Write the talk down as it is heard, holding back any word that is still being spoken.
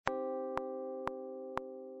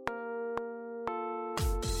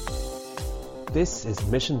This is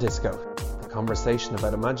Mission Disco, a conversation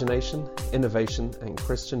about imagination, innovation and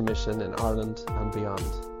Christian mission in Ireland and beyond.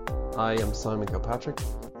 I am Simon Kilpatrick.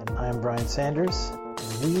 And I am Brian Sanders.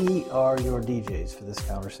 And we are your DJs for this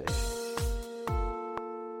conversation.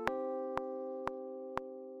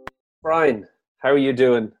 Brian, how are you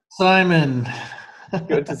doing? Simon!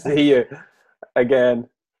 Good to see you again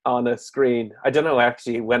on a screen. I don't know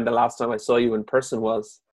actually when the last time I saw you in person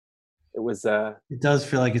was. It does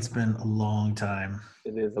feel like it's been a long time.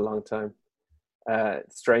 It is a long time.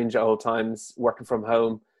 Strange old times working from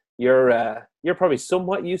home. You're probably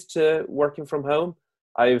somewhat used to working from home.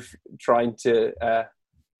 I've trying to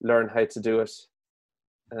learn how to do it.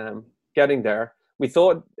 Getting there. We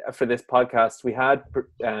thought for this podcast we had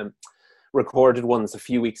recorded ones a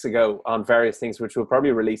few weeks ago on various things, which we'll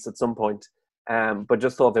probably release at some point. But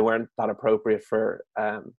just thought they weren't that appropriate for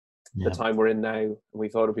the time we're in now. We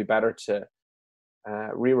thought it'd be better to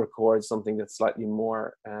re-record something that's slightly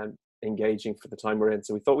more engaging for the time we're in.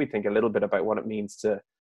 So we thought we'd think a little bit about what it means to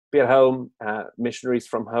be at home, missionaries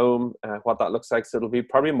from home, what that looks like. So it'll be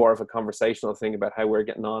probably more of a conversational thing about how we're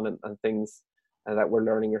getting on and things that we're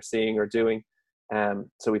learning or seeing or doing.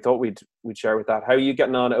 So we thought we'd share with that. How are you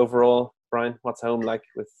getting on overall, Brian? What's home like?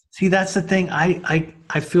 See, that's the thing.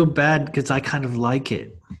 I feel bad because I kind of like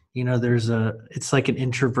it. You know, it's like an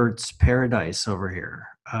introvert's paradise over here.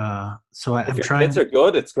 So I'm trying. If your kids are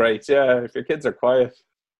good, it's great. Yeah, if your kids are quiet.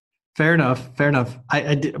 Fair enough.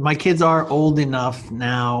 My kids are old enough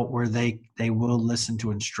now where they will listen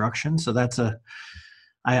to instruction. So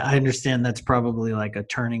I understand that's probably like a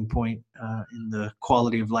turning point in the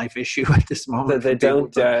quality of life issue at this moment. They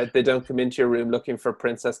don't come into your room looking for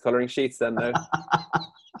princess coloring sheets then now.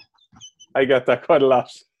 I get that quite a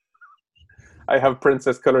lot. I have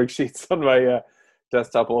princess coloring sheets on my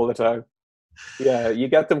desktop all the time. Yeah, you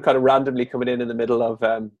get them kind of randomly coming in the middle of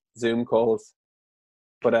Zoom calls,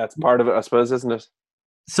 but it's part of it, I suppose, isn't it?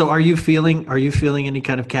 So, are you feeling any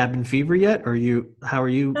kind of cabin fever yet? How are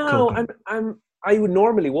you? No, coping? I would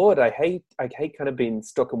normally would. I hate kind of being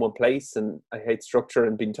stuck in one place, and I hate structure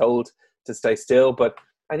and being told to stay still. But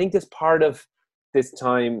I think this part of this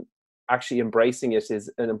time, actually embracing it, is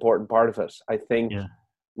an important part of it. I think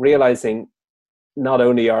realizing not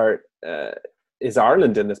only is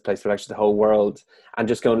Ireland in this place, but actually the whole world, and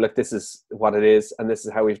just going, look, this is what it is, and this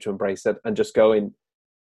is how we have to embrace it, and just going.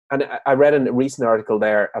 And I read in a recent article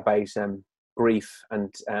there about grief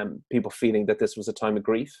and people feeling that this was a time of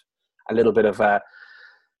grief. A little bit of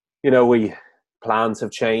plans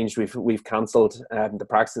have changed. We've cancelled the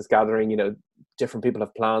Praxis gathering. You know, different people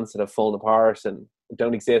have plans that have fallen apart and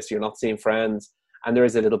don't exist. You're not seeing friends, and there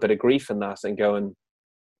is a little bit of grief in that. And going,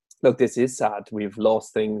 look, this is sad. We've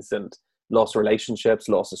lost things and lost relationships,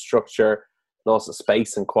 lost a structure, lost a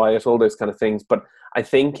space and quiet, all those kind of things. But I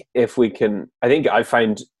think I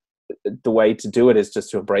find the way to do it is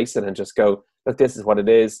just to embrace it and just go, look, this is what it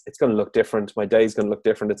is. It's going to look different. My day's going to look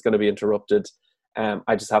different. It's going to be interrupted.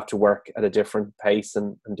 I just have to work at a different pace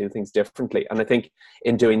and do things differently. And I think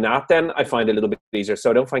in doing that, then I find it a little bit easier.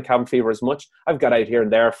 So I don't find cabin fever as much. I've got out here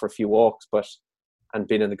and there for a few walks, and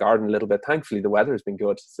been in the garden a little bit. Thankfully, the weather has been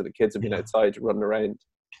good. So the kids have been outside running around.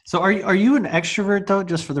 So are you an extrovert though?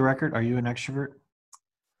 Just for the record, are you an extrovert?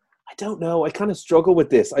 I don't know. I kind of struggle with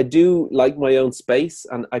this. I do like my own space,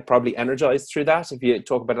 and I probably energize through that if you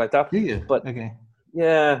talk about it like that. Do you? But okay.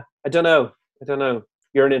 Yeah, I don't know.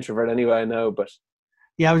 You're an introvert anyway, I know, but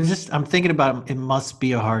yeah, I'm thinking about it must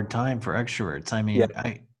be a hard time for extroverts. I mean,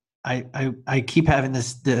 I keep having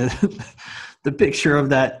the picture of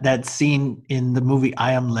that scene in the movie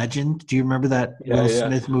I Am Legend. Do you remember that Will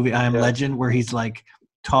Smith movie I Am Legend, where he's like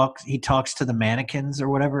he talks to the mannequins or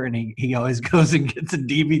whatever, and he always goes and gets a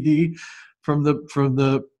DVD from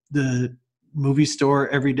the movie store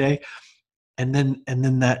every day, and then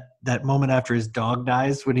that moment after his dog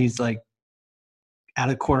dies, when he's like out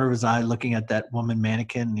of the corner of his eye looking at that woman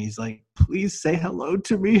mannequin, and he's like, please say hello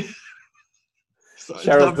to me. So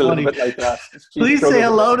Cheryl's a little bit like that. Please say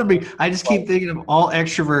hello to me. I just keep thinking of all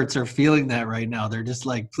extroverts are feeling that right now. They're just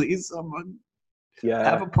like, please, someone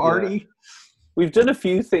have a party. Yeah. We've done a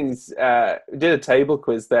few things. We did a table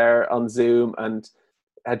quiz there on Zoom and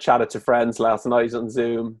had chatted to friends last night on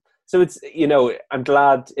Zoom. So it's, I'm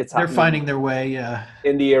glad it's happening. They're finding their way,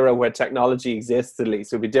 in the era where technology exists, at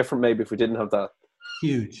least. It would be different maybe if we didn't have that.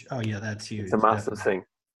 Huge. Oh yeah, that's huge. It's a massive thing.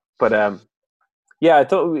 But I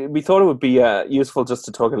thought it would be useful just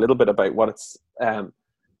to talk a little bit about what it's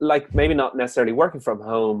like. Maybe not necessarily working from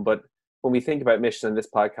home, but when we think about mission, and this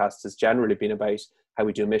podcast has generally been about how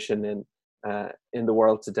we do mission in the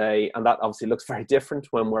world today, and that obviously looks very different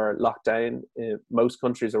when we're locked down. Most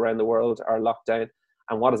countries around the world are locked down,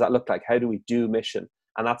 And what does that look like? How do we do mission?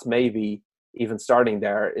 And that's maybe even starting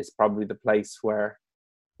there is probably the place where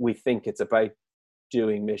we think it's about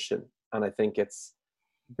doing mission. And I think it's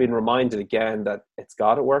been reminded again that it's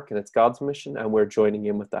God at work and it's God's mission, and we're joining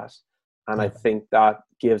in with that. And I think that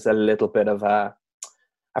gives a little bit of a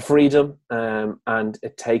freedom, and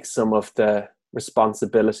it takes some of the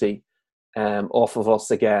responsibility off of us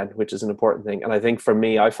again, which is an important thing. And I think for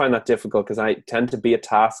me, I find that difficult because I tend to be a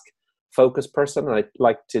task focused person, and I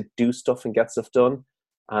like to do stuff and get stuff done.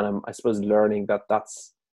 And I'm, I suppose, learning that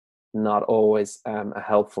that's not always a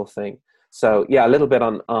helpful thing. So yeah, a little bit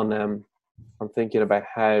on thinking about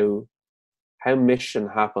how mission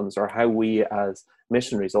happens, or how we as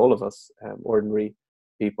missionaries, all of us, ordinary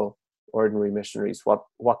people, ordinary missionaries,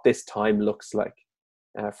 what this time looks like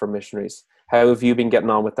for missionaries. How have you been getting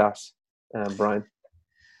on with that, Brian?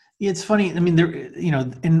 Yeah, it's funny. I mean, there,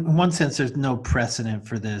 in one sense, there's no precedent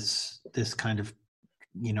for this kind of,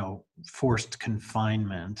 forced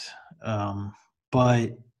confinement.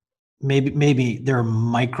 But maybe there are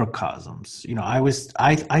microcosms. I was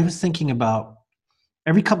thinking about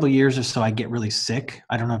every couple of years or so, I get really sick.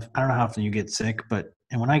 I don't know how often you get sick,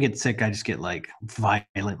 and when I get sick, I just get like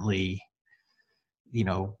violently,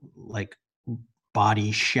 like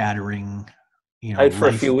body shattering, Out for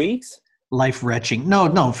a few weeks? Life wrenching.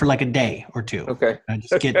 No, for like a day or two. Okay. I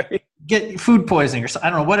just get food poisoning, or I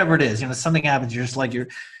don't know, whatever it is. Something happens. You're just like your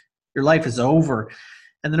life is over.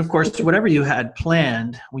 And then, of course, whatever you had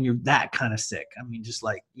planned when you're that kind of sick, I mean, just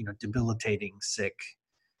like, debilitating sick,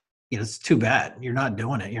 it's too bad. You're not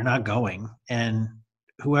doing it. You're not going. And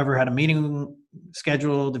whoever had a meeting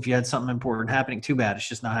scheduled, if you had something important happening, too bad. It's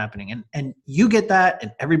just not happening. And you get that,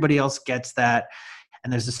 and everybody else gets that.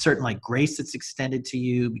 And there's a certain like grace that's extended to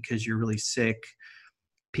you because you're really sick.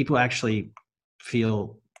 People actually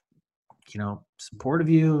feel, support of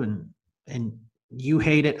you, and you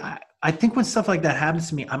hate it. I think when stuff like that happens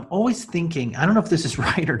to me, I'm always thinking, I don't know if this is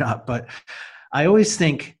right or not, but I always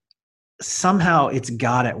think somehow it's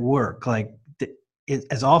God at work. Like,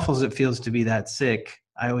 as awful as it feels to be that sick,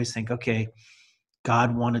 I always think, okay,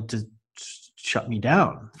 God wanted to shut me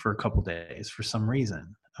down for a couple days for some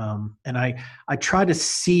reason. And I try to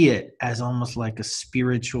see it as almost like a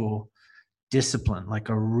spiritual discipline, like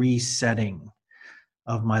a resetting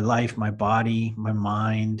of my life, my body, my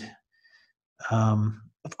mind.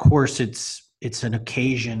 Of course, it's an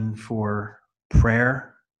occasion for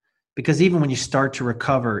prayer, because even when you start to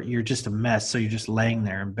recover, you're just a mess. So you're just laying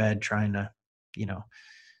there in bed trying to,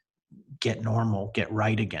 get normal, get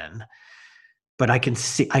right again. But I can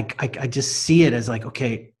see, I just see it as like,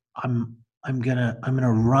 okay, I'm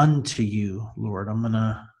gonna run to you, Lord. I'm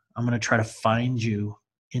gonna try to find you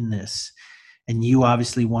in this. And you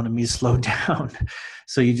obviously wanted me to slow down,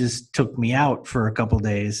 so you just took me out for a couple of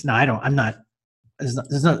days. No, I'm not.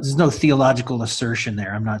 There's no theological assertion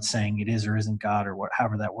there. I'm not saying it is or isn't God, or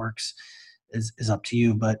however that works is up to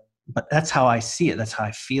you. But that's how I see it. That's how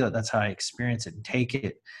I feel it. That's how I experience it and take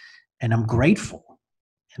it. And I'm grateful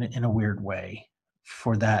in a weird way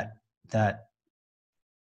for that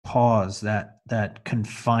pause, that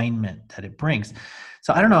confinement that it brings.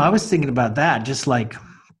 So I don't know. I was thinking about that, just like,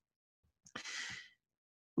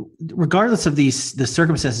 regardless of the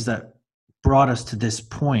circumstances that brought us to this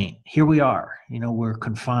point, here we are, we're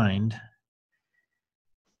confined.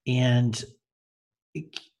 And,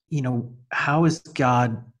 how is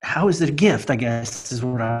it a gift, I guess, is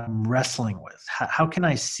what I'm wrestling with. How can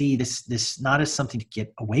I see this not as something to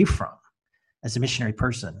get away from as a missionary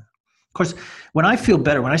person? Of course, when I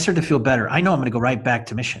start to feel better, I know I'm going to go right back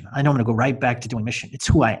to mission. I know I'm going to go right back to doing mission. It's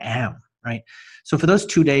who I am, right? So for those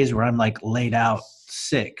 2 days where I'm like laid out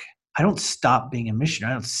sick, I don't stop being a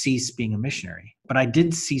missionary. I don't cease being a missionary, but I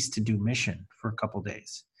did cease to do mission for a couple of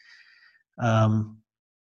days.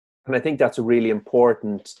 And I think that's a really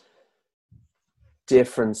important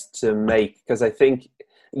difference to make, because I think,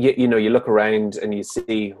 you look around and you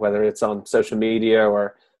see, whether it's on social media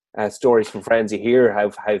or stories from friends, you hear how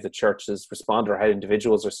the churches respond, or how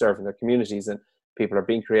individuals are serving their communities, and people are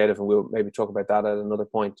being creative, and we'll maybe talk about that at another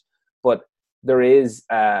point. But there is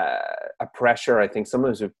a pressure, I think,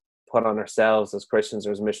 sometimes we put on ourselves as Christians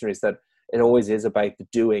or as missionaries, that it always is about the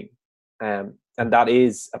doing. And that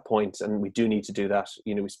is a point, and we do need to do that.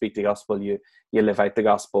 We speak the gospel, you live out the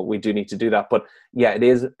gospel. We do need to do that. But yeah, it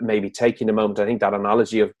is maybe taking a moment. I think that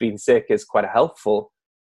analogy of being sick is quite a helpful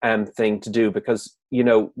thing to do, because,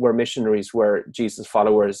 we're missionaries, we're Jesus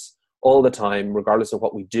followers all the time, regardless of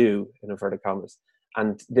what we do, in inverted commas.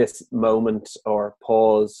 And this moment or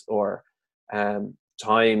pause or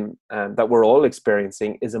time that we're all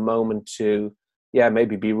experiencing is a moment to yeah,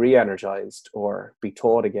 maybe be re-energized or be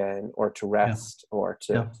taught again or to Yeah. rest or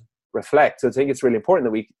to Yeah. reflect. So I think it's really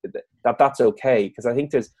important that's okay, because I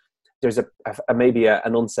think there's maybe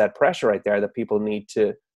an unsaid pressure right there that people need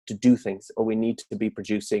to do things, or we need to be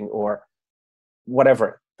producing, or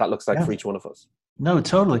whatever that looks like for each one of us. No,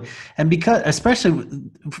 totally. And because, especially,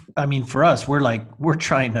 I mean, for us, we're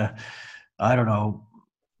trying to, I don't know,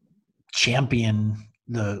 champion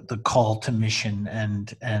the call to mission,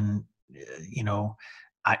 and you know,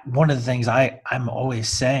 one of the things I'm always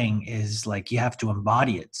saying is, like, you have to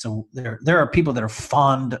embody it. So there are people that are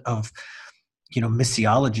fond of,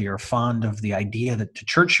 missiology, or fond of the idea that the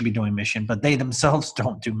church should be doing mission, but they themselves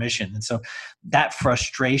don't do mission. And so that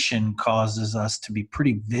frustration causes us to be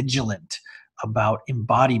pretty vigilant about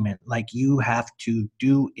embodiment. Like, you have to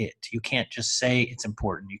do it. You can't just say it's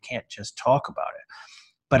important. You can't just talk about it.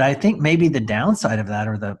 But I think maybe the downside of that,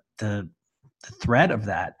 or the threat of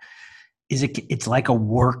that, is it's like a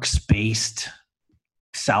works-based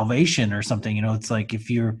salvation or something. It's like, if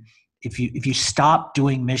you stop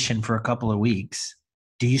doing mission for a couple of weeks,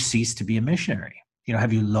 do you cease to be a missionary?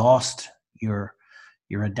 Have you lost your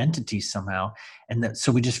identity somehow? And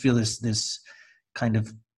so we just feel this kind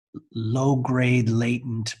of low grade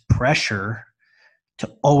latent pressure to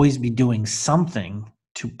always be doing something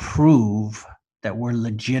to prove that we're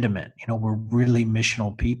legitimate, we're really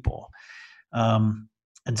missional people.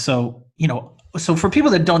 And so, so for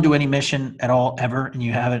people that don't do any mission at all ever, and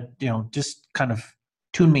you haven't, just kind of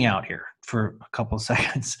tune me out here for a couple of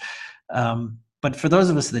seconds. But for those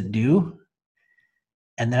of us that do,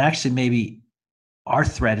 and then actually maybe our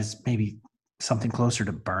threat is maybe something closer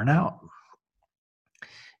to burnout,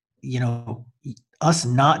 us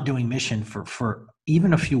not doing mission for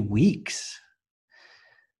even a few weeks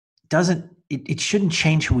it shouldn't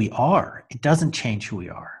change who we are. It doesn't change who we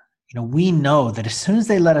are. We know that as soon as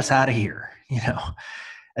they let us out of here,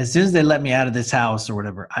 as soon as they let me out of this house or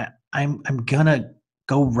whatever, I'm gonna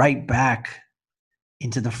go right back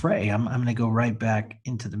into the fray. I'm gonna go right back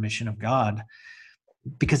into the mission of God,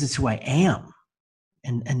 because it's who I am.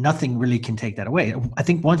 And nothing really can take that away. I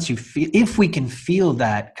think once if we can feel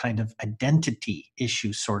that kind of identity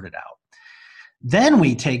issue sorted out, then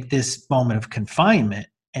we take this moment of confinement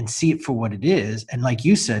and see it for what it is. And like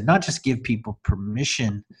you said, not just give people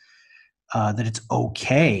permission that it's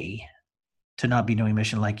okay to not be doing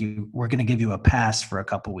mission. Like, we're going to give you a pass for a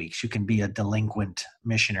couple weeks. You can be a delinquent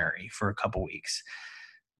missionary for a couple weeks.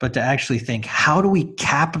 But to actually think, how do we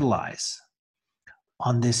capitalize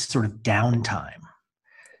on this sort of downtime?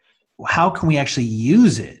 How can we actually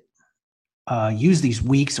use it? Use these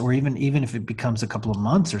weeks, or even if it becomes a couple of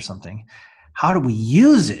months or something, how do we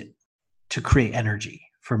use it to create energy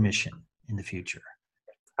for mission in the future?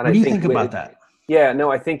 And what do you think about that? Yeah,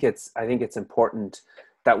 no, I think it's important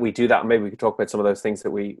that we do that. And maybe we could talk about some of those things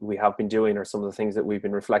that we have been doing, or some of the things that we've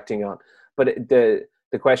been reflecting on. But the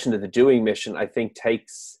question of the doing mission, I think,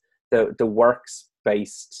 takes the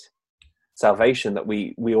works-based salvation that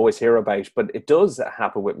we always hear about, but it does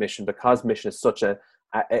happen with mission, because mission is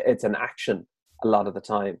it's an action a lot of the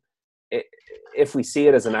time. If we see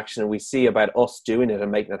it as an action, and we see about us doing it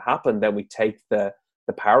and making it happen, then we take the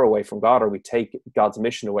power away from God, or we take God's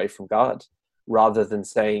mission away from God, rather than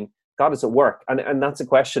saying God is at work. And that's a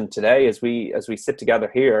question today, as we sit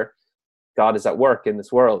together here. God is at work in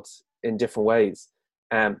this world in different ways,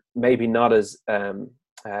 maybe not as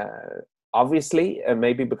obviously,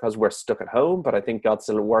 maybe because we're stuck at home, but I think God's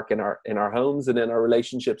still at work in our homes and in our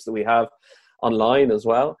relationships that we have online as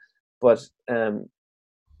well. But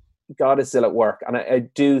God is still at work. And I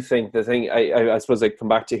do think the thing, I suppose I come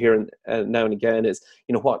back to here and now and again, is,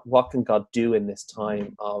 what can God do in this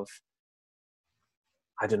time of,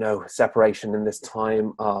 I don't know, separation, in this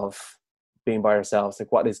time of being by ourselves?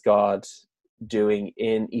 Like, what is God doing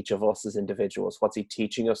in each of us as individuals? What's he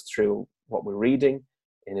teaching us through what we're reading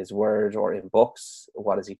in his word or in books?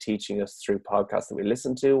 What is he teaching us through podcasts that we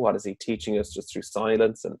listen to? What is he teaching us just through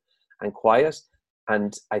silence and quiet?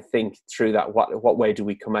 And I think through that, what way do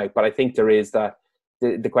we come out? But I think there is that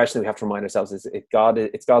the question that we have to remind ourselves is,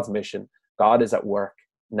 it's God's mission. God is at work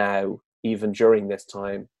now, even during this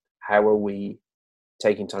time. How are we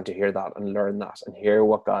taking time to hear that and learn that and hear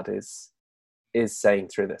what God is saying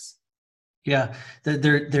through this? Yeah,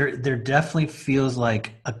 there definitely feels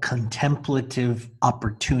like a contemplative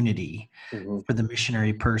opportunity for the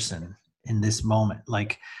missionary person in this moment.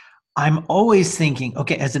 Like, I'm always thinking,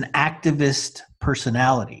 okay, as an activist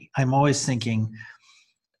personality, I'm always thinking,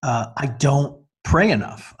 I don't pray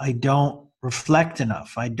enough. I don't reflect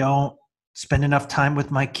enough. I don't spend enough time with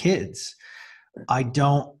my kids. I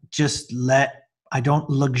don't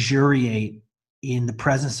luxuriate in the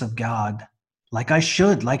presence of God like I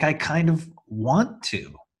should, like I kind of want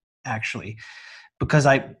to, actually, because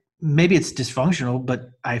maybe it's dysfunctional,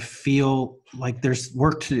 but I feel like there's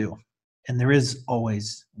work to do, and there is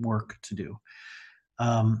always work to do.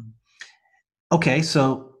 Okay,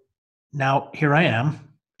 so now here I am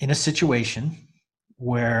in a situation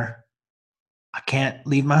where I can't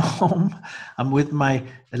leave my home. I'm with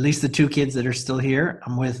at least the two kids that are still here.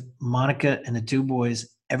 I'm with Monica and the two boys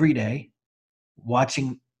every day,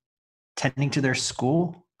 tending to their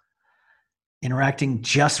school, interacting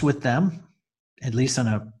just with them, at least on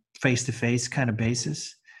a face-to-face kind of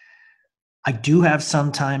basis. I do have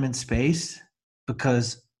some time and space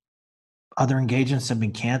because other engagements have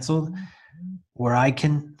been canceled, where I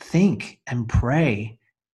can think and pray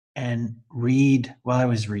and read. Well, I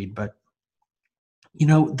always read, but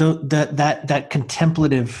that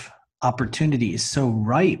contemplative opportunity is so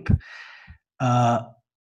ripe.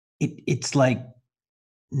 It's like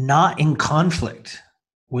not in conflict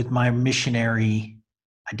with my missionary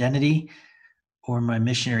identity or my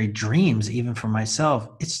missionary dreams, even for myself.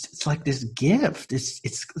 It's like this gift.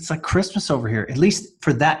 It's like Christmas over here, at least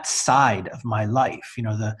for that side of my life.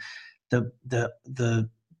 The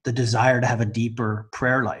desire to have a deeper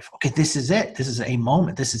prayer life. Okay, this is it. This is a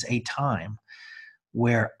moment. This is a time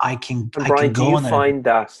where I can. And Brian, I can go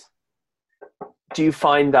do you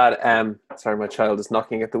find that? Sorry, my child is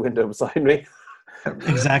knocking at the window beside me.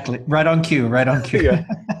 Exactly. Right on cue.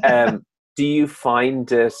 Yeah. Do you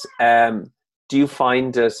find it?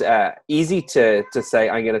 Easy to say,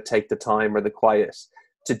 I'm going to take the time or the quiet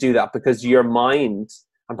to do that? Because your mind,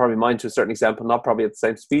 and probably mine to a certain extent, but not probably at the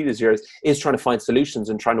same speed as yours, is trying to find solutions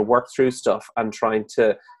and trying to work through stuff and trying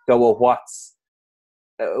to go, well,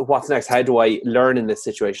 what's next? How do I learn in this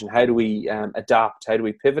situation? How do we adapt? How do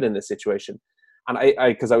we pivot in this situation? And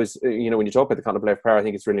because I was, when you talk about the contemplative prayer, I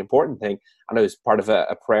think it's a really important thing. And I was part of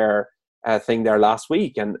a prayer thing there last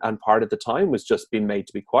week, and part of the time was just being made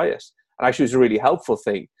to be quiet. And actually, it was a really helpful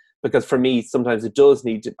thing, because for me, sometimes I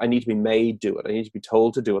need to be made do it. I need to be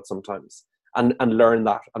told to do it sometimes, and learn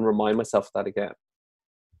that and remind myself of that again.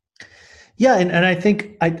 Yeah, and I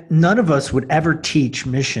think none of us would ever teach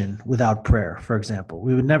mission without prayer. For example,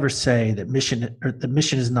 we would never say that the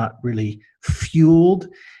mission is not really fueled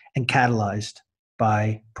and catalyzed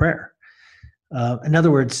by prayer. In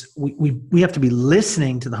other words, we have to be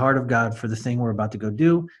listening to the heart of God for the thing we're about to go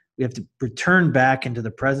do. We have to return back into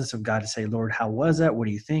the presence of God to say, Lord, how was that? What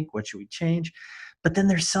do you think? What should we change? But then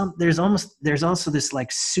there's also this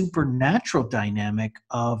like supernatural dynamic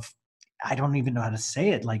of, I don't even know how to say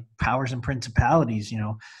it, like powers and principalities,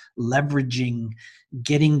 leveraging,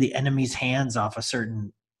 getting the enemy's hands off a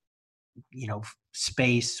certain,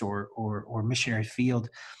 space or missionary field.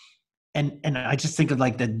 And I just think of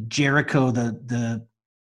like the Jericho, the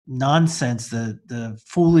nonsense, the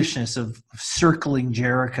foolishness of circling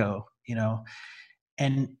Jericho,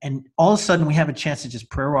 and all of a sudden we have a chance to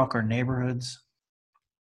just prayer walk our neighborhoods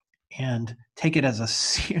and take it as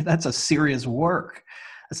that's a serious work.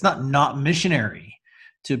 It's not missionary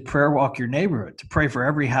to prayer walk your neighborhood, to pray for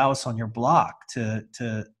every house on your block, to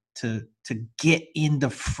get in the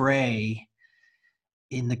fray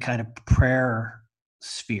in the kind of prayer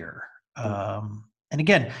sphere. And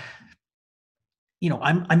again,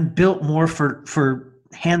 I'm built more for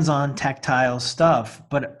hands-on tactile stuff,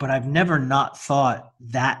 but I've never not thought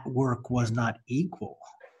that work was not equal.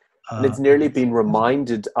 And it's nearly been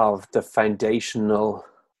reminded of the foundational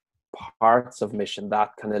parts of mission,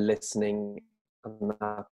 that kind of listening and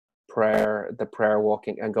that prayer, the prayer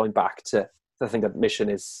walking, and going back to the thing that mission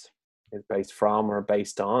is based from or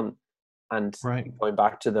based on, and going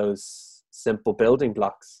back to those simple building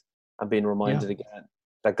blocks and being reminded again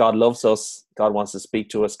that God loves us, God wants to speak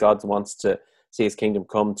to us, God wants to see his kingdom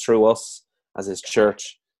come through us as his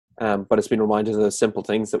church. But it's been reminded of the simple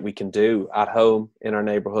things that we can do at home, in our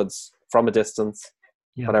neighborhoods, from a distance,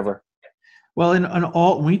 whatever. Well, and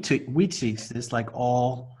all we teach this, like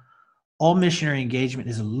all missionary engagement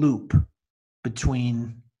is a loop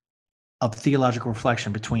of theological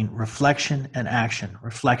reflection, between reflection and action.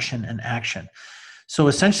 So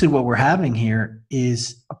essentially what we're having here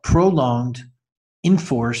is a prolonged,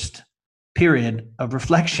 enforced period of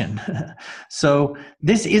reflection. So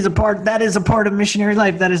that is a part of missionary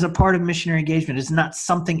life. That is a part of missionary engagement. It's not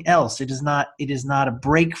something else. It is not a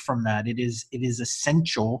break from that. It is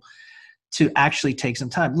essential to actually take some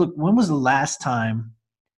time. Look, when was the last time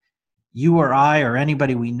you or I or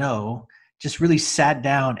anybody we know just really sat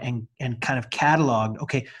down and kind of cataloged,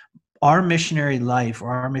 okay, our missionary life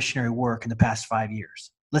or our missionary work in the past 5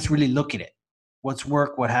 years? Let's really look at it. What's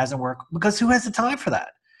worked, what hasn't worked, because who has the time for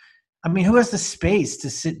that? I mean, who has the space to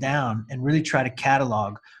sit down and really try to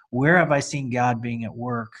catalog where have I seen God being at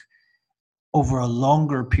work over a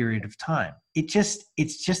longer period of time? It's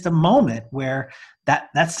just a moment where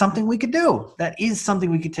that's something we could do. That is something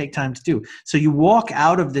we could take time to do. So you walk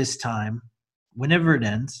out of this time, whenever it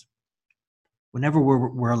ends, whenever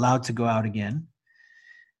we're allowed to go out again,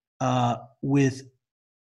 with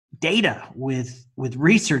data, with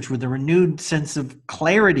research, with a renewed sense of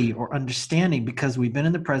clarity or understanding, because we've been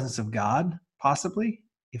in the presence of God, possibly,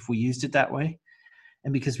 if we used it that way,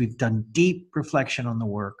 and because we've done deep reflection on the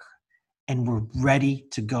work, and we're ready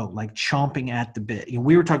to go, like chomping at the bit. You know,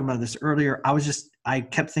 we were talking about this earlier. I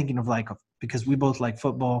kept thinking of because we both like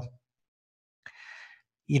football.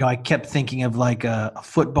 You know, I kept thinking of like a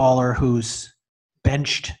footballer who's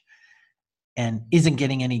benched and isn't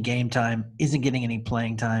getting any game time, isn't getting any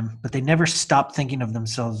playing time, but they never stop thinking of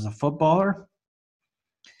themselves as a footballer.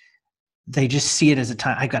 They just see it as a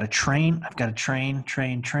time. I've got to train. I've got to train.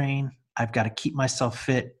 I've got to keep myself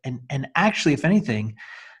fit. And actually, if anything,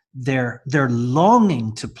 their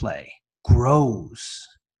longing to play grows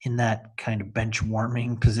in that kind of bench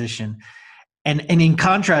warming position. And in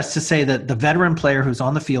contrast to say that the veteran player who's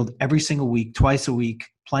on the field every single week, twice a week,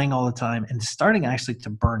 playing all the time, and starting actually to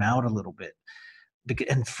burn out a little bit,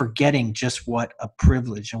 and forgetting just what a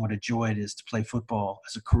privilege and what a joy it is to play football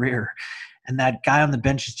as a career. And that guy on the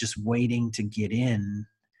bench is just waiting to get in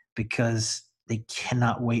because they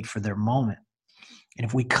cannot wait for their moment. And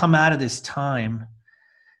if we come out of this time,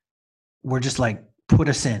 we're just like, put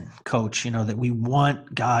us in, coach, you know, that we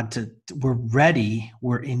want God we're ready.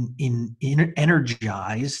 We're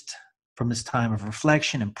energized from this time of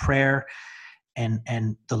reflection and prayer, and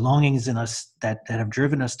the longings in us that have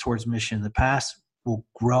driven us towards mission in the past will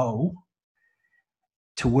grow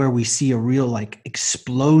to where we see a real like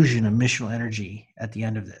explosion of missional energy at the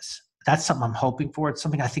end of this. That's something I'm hoping for. It's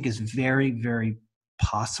something I think is very, very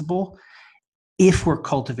possible if we're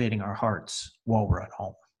cultivating our hearts while we're at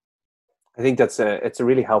home. I think it's a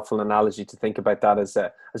really helpful analogy to think about that as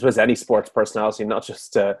I suppose any sports personality, not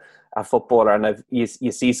just a footballer. And you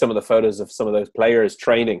see some of the photos of some of those players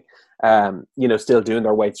training, you know, still doing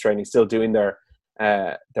their weights training, still doing their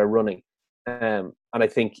running. And I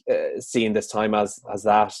think seeing this time as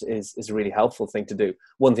that is a really helpful thing to do.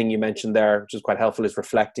 One thing you mentioned there, which is quite helpful, is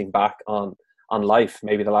reflecting back on life,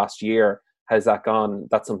 maybe the last year. How's that gone?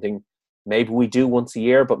 That's something maybe we do once a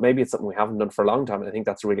year, but maybe it's something we haven't done for a long time. And I think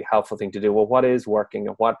that's a really helpful thing to do. Well, what is working,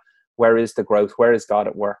 and where is the growth? Where is God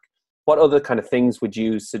at work? What other kind of things would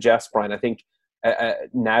you suggest, Brian? I think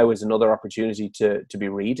now is another opportunity to be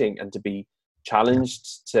reading and to be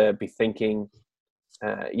challenged, to be thinking,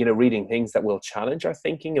 you know, reading things that will challenge our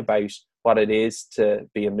thinking about what it is to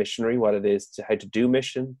be a missionary, what it is to how to do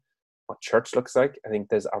mission, what church looks like. I think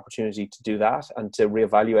there's opportunity to do that and to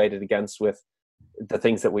reevaluate it against with the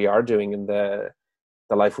things that we are doing and the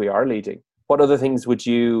life we are leading. What other things would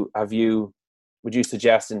you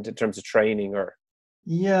suggest in terms of training or?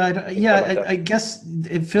 I guess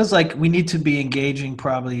it feels like we need to be engaging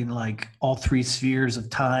probably in like all three spheres of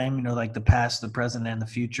time, you know, like the past, the present, and the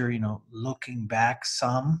future, you know, looking back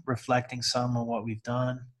some, reflecting some on what we've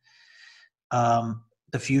done.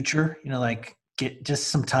 The future, you know, like get just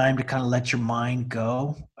some time to kind of let your mind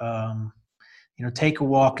go. You know, take a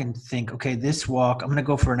walk and think, okay, this walk, I'm going to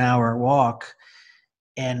go for an hour walk.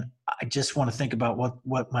 And I just want to think about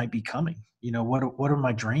what might be coming. You know, what are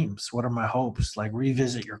my dreams? What are my hopes? Like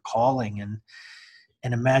revisit your calling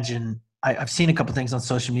and imagine. I've seen a couple things on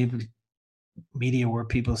social media where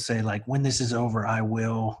people say like, when this is over, I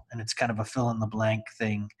will, and it's kind of a fill in the blank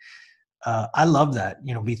thing. I love that.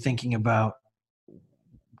 You know, be thinking about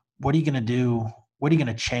what are you going to do? What are you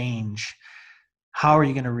going to change? How are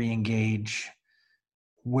you going to re-engage?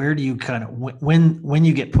 Where do you kind of, when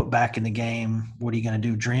you get put back in the game, what are you going to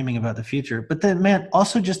do? Dreaming about the future. But then, man,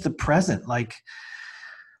 also just the present. Like,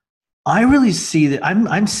 I really see that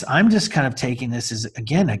I'm just kind of taking this as,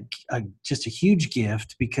 again, just a huge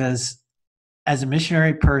gift, because as a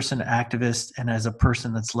missionary person, activist, and as a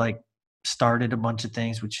person that's like started a bunch of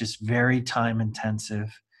things, which is very time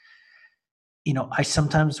intensive, you know, I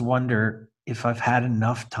sometimes wonder if I've had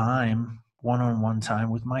enough time, one-on-one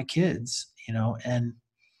time with my kids, you know, and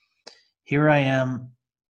here I am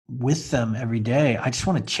with them every day. I just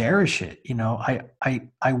want to cherish it. You know,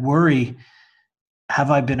 I worry,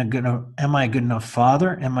 am I a good enough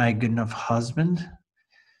father? Am I a good enough husband?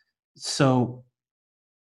 So,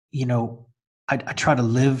 you know, I try to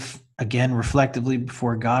live again reflectively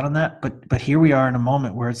before God on that. But here we are in a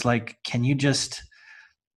moment where it's like, can you just,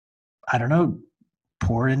 I don't know,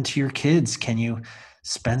 pour into your kids? Can you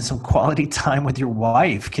spend some quality time with your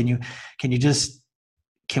wife? Can you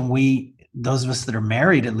can we, those of us that are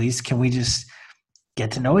married at least, can we just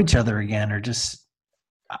get to know each other again, or just,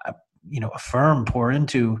 affirm, pour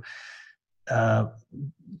into,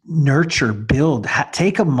 nurture, build,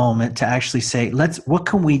 take a moment to actually say, what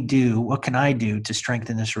can we do? What can I do to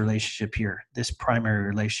strengthen this relationship here, this primary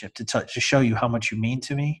relationship, to show you how much you mean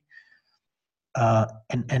to me?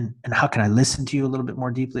 And how can I listen to you a little bit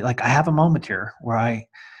more deeply? Like, I have a moment here where I'm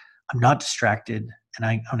not distracted, and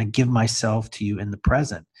I'm going to give myself to you in the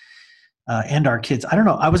present. And our kids. I don't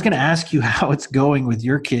know. I was going to ask you how it's going with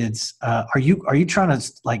your kids. Are you trying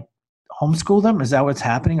to like homeschool them? Is that what's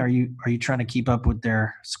happening? Are you trying to keep up with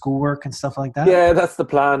their schoolwork and stuff like that? Yeah, that's the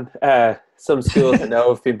plan. Some schools I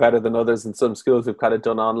know have been better than others, and some schools have kind of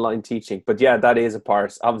done online teaching. But yeah, that is a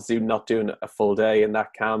part. Obviously, not doing a full day, and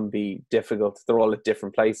that can be difficult. They're all at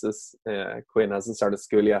different places. Quinn hasn't started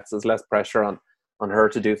school yet, so there's less pressure on her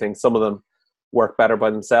to do things. Some of them work better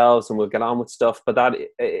by themselves and will get on with stuff. But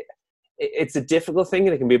it's a difficult thing,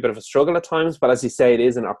 and it can be a bit of a struggle at times. But as you say, it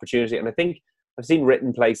is an opportunity. And I think I've seen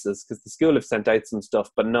written places, because the school have sent out some stuff,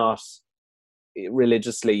 but not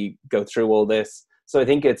religiously go through all this. So I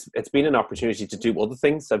think it's been an opportunity to do other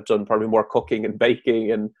things. I've done probably more cooking and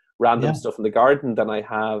baking and random stuff in the garden than I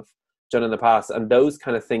have done in the past. And those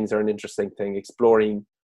kind of things are an interesting thing, exploring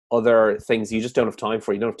other things you just don't have time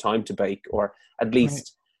for. You don't have time to bake, or at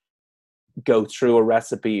least go through a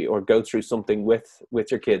recipe or go through something with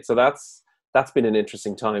your kids. So that's been an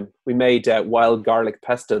interesting time. We made wild garlic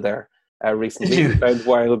pesto there recently. We found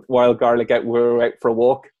wild garlic out. We were out for a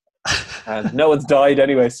walk. And no one's died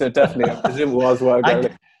anyway, so definitely, I presume it was wild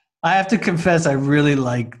garlic. I have to confess, I really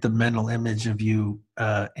like the mental image of you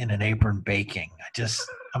in an apron baking.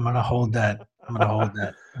 I'm going to hold that. I'm going to hold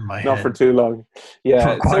that in my head. Not for too long.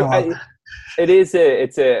 Yeah. So it is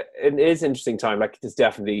an interesting time. Like, there's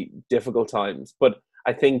definitely difficult times, but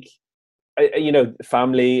I think,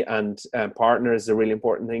 family and partners is a really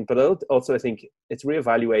important thing. But also, I think it's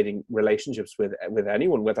reevaluating relationships with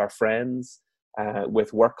anyone, with our friends,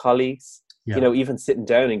 with work colleagues, even sitting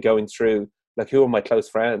down and going through, like, who are my close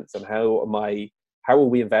friends, and how are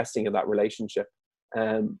we investing in that relationship?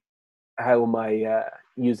 How am I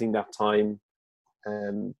using that time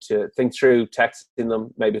to think through texting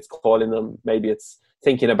them? Maybe it's calling them, maybe it's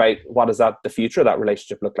thinking about what does the future of that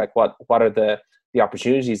relationship look like? What are the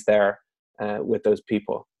opportunities there with those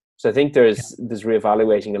people? So I think there's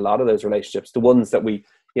reevaluating a lot of those relationships, the ones that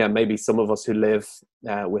maybe some of us who live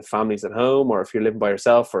with families at home, or if you're living by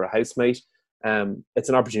yourself or a housemate, it's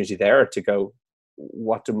an opportunity there to go,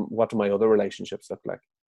 what do my other relationships look like?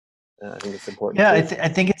 I think it's important. Yeah, I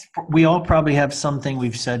think we all probably have something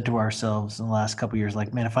we've said to ourselves in the last couple of years,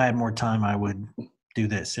 like, man, if I had more time, I would do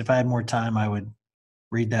this. If I had more time, I would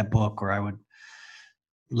read that book, or I would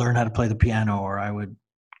learn how to play the piano, or I would,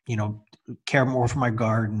 care more for my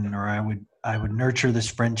garden, or I would nurture this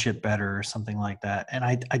friendship better, or something like that. And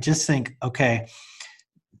I just think, okay,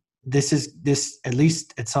 this at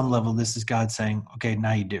least at some level, this is God saying, okay,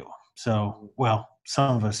 now you do. So, well,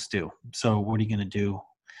 some of us do. So what are you going to do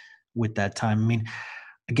with that time? I mean,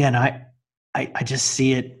 again, I just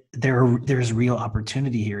see it. There's real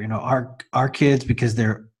opportunity here. Our kids, because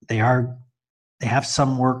they have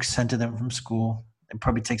some work sent to them from school. It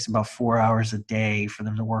probably takes about 4 hours a day for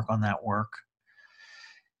them to work on that work.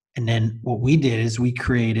 And then what we did is we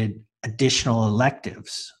created additional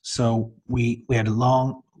electives. So we had a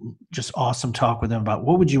long, just awesome talk with them about,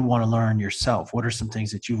 what would you want to learn yourself? What are some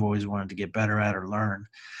things that you've always wanted to get better at or learn?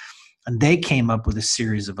 And they came up with a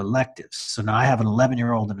series of electives. So now I have an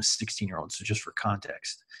 11-year-old and a 16-year-old. So just for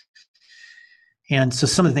context. And so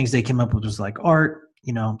some of the things they came up with was like art.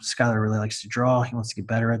 Skylar really likes to draw. He wants to get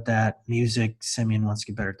better at that. Music, Simeon wants to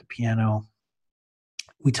get better at the piano.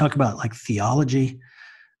 We talk about like theology,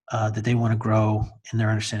 that they want to grow in their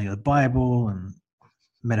understanding of the Bible and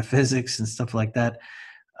metaphysics and stuff like that.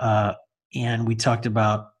 And we talked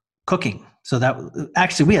about cooking. So that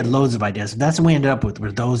actually, we had loads of ideas. That's what we ended up with,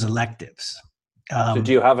 were those electives. So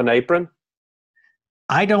do you have an apron?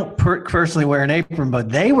 I don't personally wear an apron, but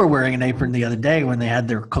they were wearing an apron the other day when they had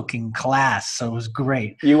their cooking class. So it was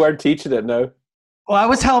great. You weren't teaching it, no? Well, I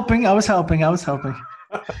was helping.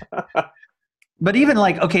 But even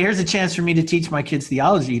like, okay, here's a chance for me to teach my kids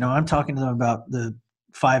theology. I'm talking to them about the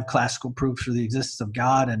 5 classical proofs for the existence of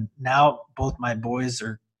God. And now both my boys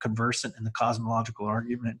are conversant in the cosmological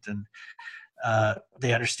argument, and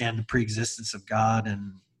they understand the preexistence of God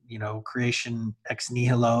and, creation ex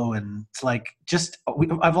nihilo. And it's like,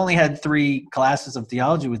 I've only had 3 classes of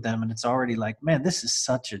theology with them, and it's already like, man, this is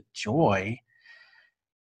such a joy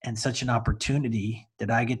and such an opportunity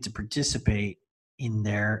that I get to participate in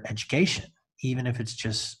their education, even if it's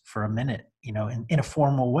just for a minute, in a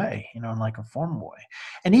formal way, in like a formal way.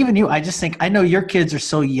 And even you, I just think, I know your kids are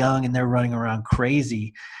so young and they're running around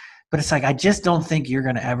crazy, but it's like, I just don't think you're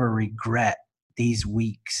going to ever regret these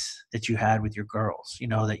weeks that you had with your girls,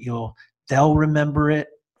 that they'll remember it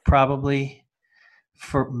probably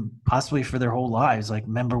possibly for their whole lives. Like,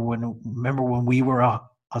 remember when we were a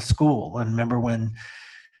school, and remember when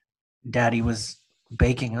daddy was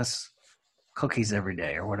baking us cookies every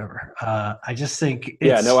day or whatever. I just think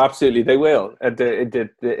absolutely they will.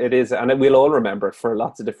 It is, and we'll all remember it for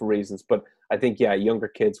lots of different reasons, but I think younger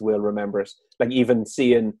kids will remember it, like even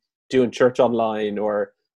doing church online,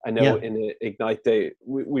 or I know in Ignite Day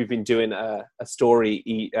we've been doing a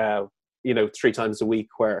story 3 times a week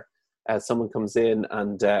where someone comes in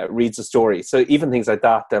and reads a story. So even things like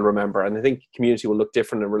that they'll remember, and I think community will look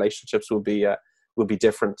different and relationships will be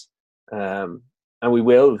different. And we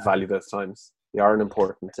will value those times. They are an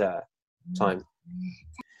important time.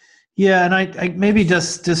 Yeah, and I maybe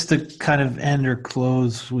just to kind of end or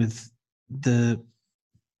close with an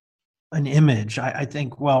image. I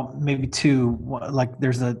think, well, maybe two. Like,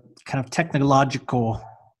 there's a kind of technological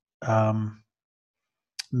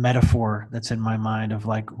metaphor that's in my mind of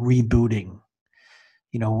like rebooting.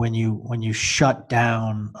 When you shut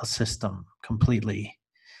down a system completely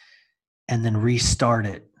and then restart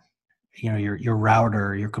it. Your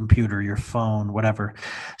router, your computer, your phone, whatever,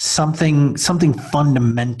 something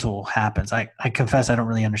fundamental happens. I confess I don't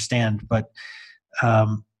really understand, but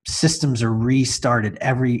systems are restarted.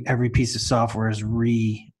 Every piece of software is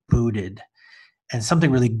rebooted, and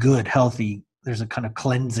something really good, healthy. There's a kind of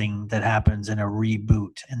cleansing that happens in a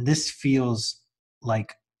reboot, and this feels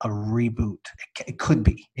like a reboot. It could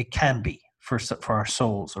be, it can be for our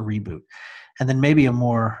souls, a reboot, and then maybe a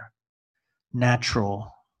more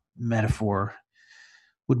natural metaphor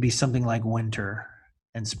would be something like winter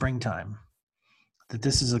and springtime, that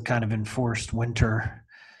this is a kind of enforced winter.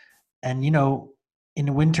 And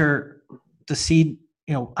in winter, the seed,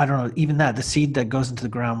 I don't know, even that, the seed that goes into the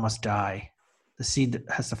ground must die. The seed that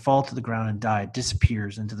has to fall to the ground and die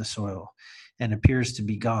disappears into the soil and appears to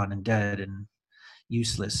be gone and dead and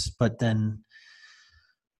useless. But then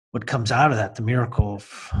what comes out of that, the miracle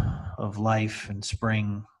of life and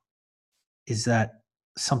spring, is that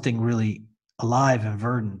something really alive and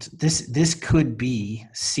verdant. This could be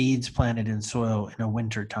seeds planted in soil in a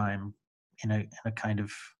winter time, in a kind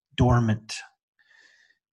of dormant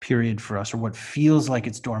period for us, or what feels like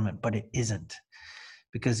it's dormant, but it isn't,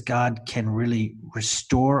 because God can really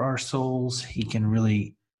restore our souls. He can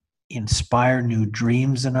really inspire new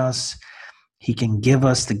dreams in us. He can give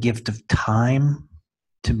us the gift of time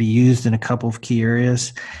to be used in a couple of key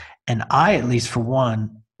areas. And I, at least for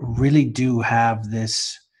one, really do have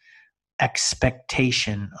this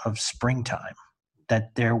expectation of springtime,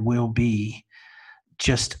 that there will be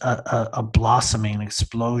just a blossoming, an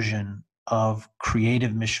explosion of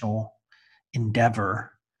creative missional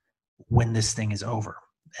endeavor when this thing is over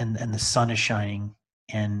and the sun is shining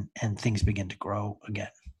and things begin to grow again.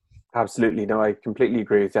 Absolutely. No, I completely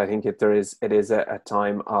agree with you. I think it is a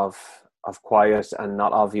time of quiet and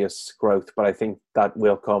not obvious growth, but I think that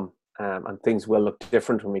will come. And things will look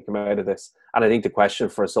different when we come out of this. And I think the question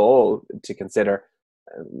for us all to consider,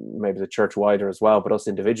 maybe the church wider as well, but us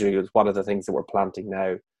individually, is what are the things that we're planting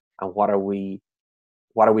now, and what are we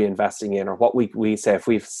investing in, or what we say, if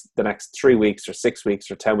we've the next 3 weeks or 6 weeks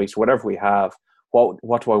or 10 weeks, whatever we have,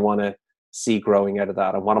 what do I want to see growing out of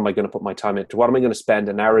that, and what am I going to put my time into? What am I going to spend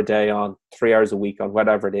an hour a day on, 3 hours a week on,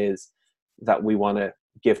 whatever it is that we want to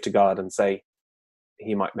give to God and say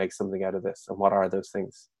He might make something out of this, and what are those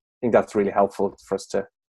things? I think that's really helpful for us to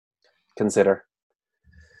consider.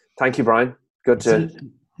 Thank you, Brian. Good to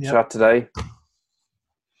chat today.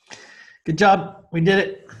 Good job. We did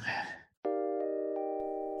it.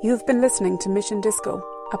 You've been listening to Mission Disco,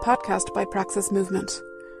 a podcast by Praxis Movement.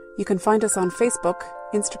 You can find us on Facebook,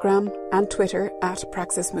 Instagram, and Twitter at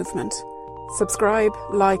Praxis Movement. Subscribe,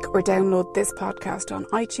 like, or download this podcast on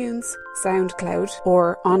iTunes, SoundCloud,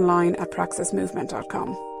 or online at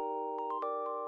praxismovement.com.